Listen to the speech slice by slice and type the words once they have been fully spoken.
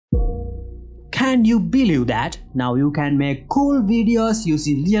Can you believe that now you can make cool videos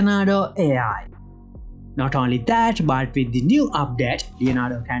using Leonardo AI? Not only that, but with the new update,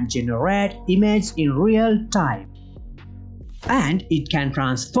 Leonardo can generate images in real time. And it can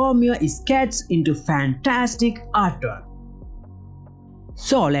transform your sketches into fantastic artwork.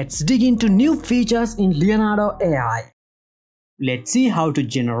 So let's dig into new features in Leonardo AI. Let's see how to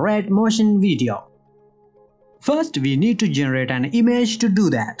generate motion video. First, we need to generate an image to do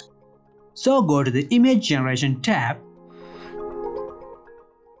that. So go to the Image Generation tab.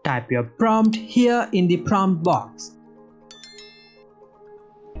 Type your prompt here in the prompt box.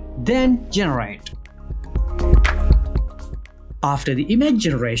 Then generate. After the image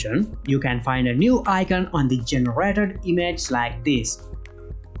generation, you can find a new icon on the generated image like this.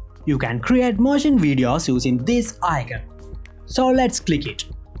 You can create motion videos using this icon. So let's click it.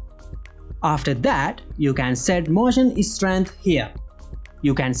 After that, you can set motion strength here.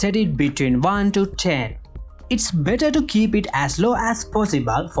 You can set it between 1 to 10. It's better to keep it as low as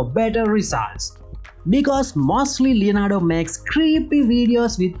possible for better results. Because mostly Leonardo makes creepy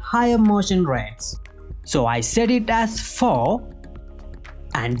videos with higher motion rates. So I set it as 4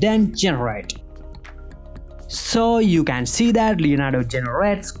 and then generate. So you can see that Leonardo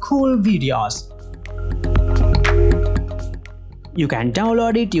generates cool videos. You can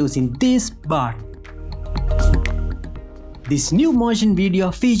download it using this button. This new motion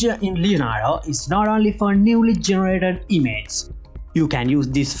video feature in Leonardo is not only for newly generated images. You can use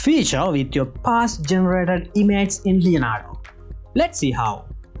this feature with your past generated images in Leonardo. Let's see how.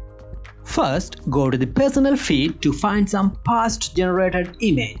 First, go to the personal feed to find some past generated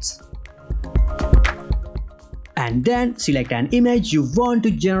images. And then select an image you want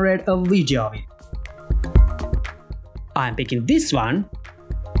to generate a video with. I'm picking this one.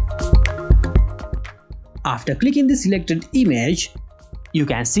 After clicking the selected image, you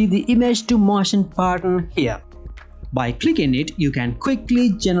can see the image to motion button here. By clicking it, you can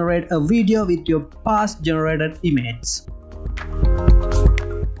quickly generate a video with your past generated images.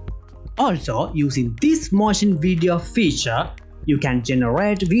 Also, using this motion video feature, you can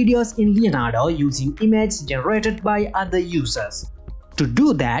generate videos in Leonardo using images generated by other users. To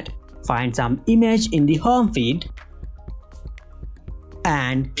do that, find some image in the home feed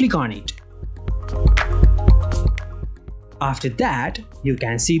and click on it. After that, you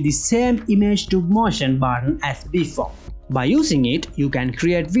can see the same image to motion button as before. By using it, you can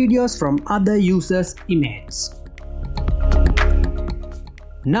create videos from other users' images.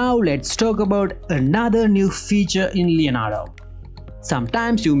 Now let's talk about another new feature in Leonardo.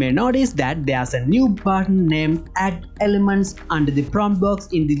 Sometimes you may notice that there's a new button named Add Elements under the prompt box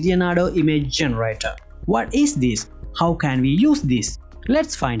in the Leonardo image generator. What is this? How can we use this?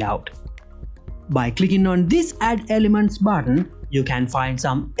 Let's find out. By clicking on this Add Elements button, you can find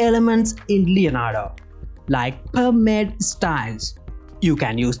some elements in Leonardo, like per-made styles. You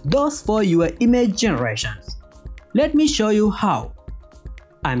can use those for your image generations. Let me show you how.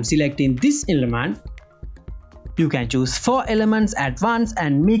 I'm selecting this element. You can choose 4 elements at once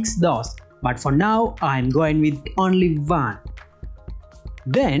and mix those, but for now I'm going with only one.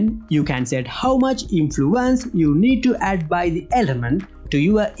 Then you can set how much influence you need to add by the element to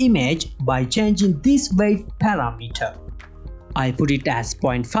your image by changing this weight parameter. I put it as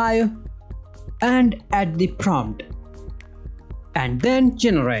 0.5 and add the prompt and then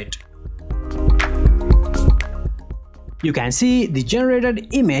generate. You can see the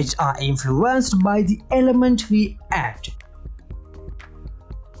generated images are influenced by the element we add.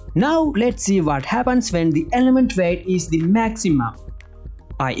 Now let's see what happens when the element weight is the maximum.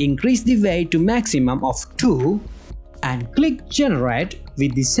 I increase the weight to maximum of 2 and click generate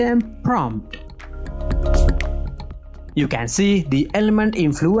with the same prompt. You can see the element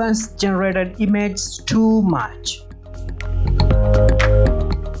influence generated image too much.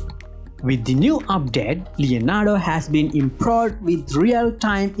 With the new update, Leonardo has been improved with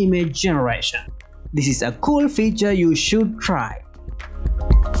real-time image generation. This is a cool feature you should try.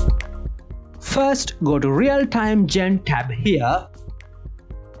 First, go to Real-Time Gen tab here.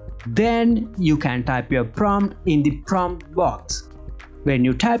 Then you can type your prompt in the prompt box. When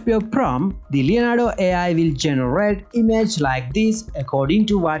you type your prompt, the Leonardo AI will generate image like this according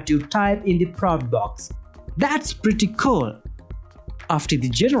to what you type in the prompt box. That's pretty cool. After the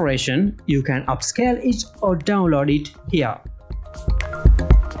generation, you can upscale it or download it here.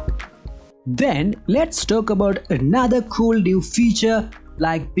 Then let's talk about another cool new feature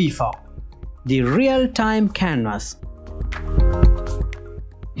like before, the real-time canvas.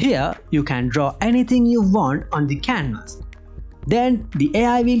 Here you can draw anything you want on the canvas. Then the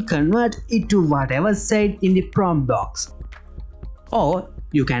AI will convert it to whatever said in the prompt box. Or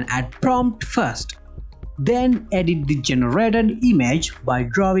you can add prompt first. Then edit the generated image by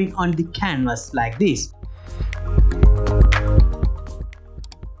drawing on the canvas like this.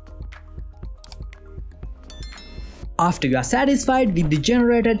 After you are satisfied with the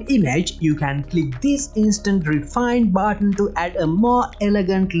generated image, you can click this Instant Refine button to add a more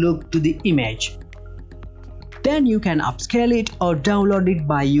elegant look to the image. Then you can upscale it or download it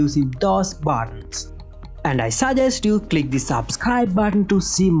by using those buttons. And I suggest you click the subscribe button to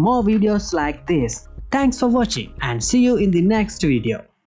see more videos like this. Thanks for watching and see you in the next video.